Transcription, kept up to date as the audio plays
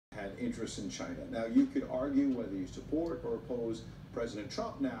interests in China. Now, you could argue whether you support or oppose President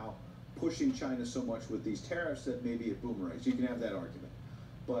Trump now pushing China so much with these tariffs that maybe it boomerangs. You can have that argument.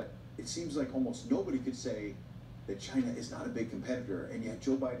 But it seems like almost nobody could say that China is not a big competitor, and yet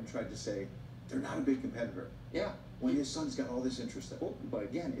Joe Biden tried to say they're not a big competitor. Yeah. When his son's got all this interest there. Well, but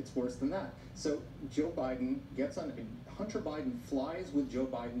again, it's worse than that. So Joe Biden gets on, Hunter Biden flies with Joe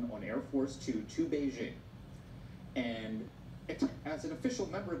Biden on Air Force 2 to Beijing, and as an official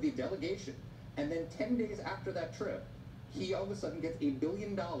member of the delegation, and then 10 days after that trip, he all of a sudden gets $1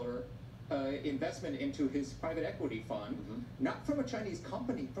 billion investment into his private equity fund, not from a Chinese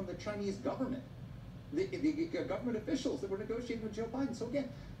company, from the Chinese government. The government officials that were negotiating with Joe Biden. So again,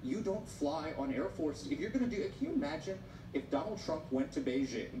 you don't fly on Air Force. If you're going to do it, can you imagine if Donald Trump went to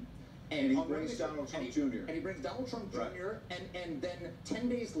Beijing and he brings Donald Trump Jr. And he brings Donald Trump Jr. Right. and then 10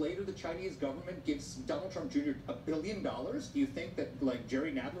 days later the Chinese government gives Donald Trump Jr. $1 billion? Do you think that like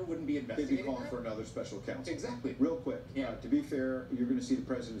Jerry Nadler wouldn't be investigating They'd be calling for another special counsel. Exactly. Real quick, Yeah. To be fair, you're going to see the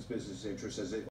president's business interests as they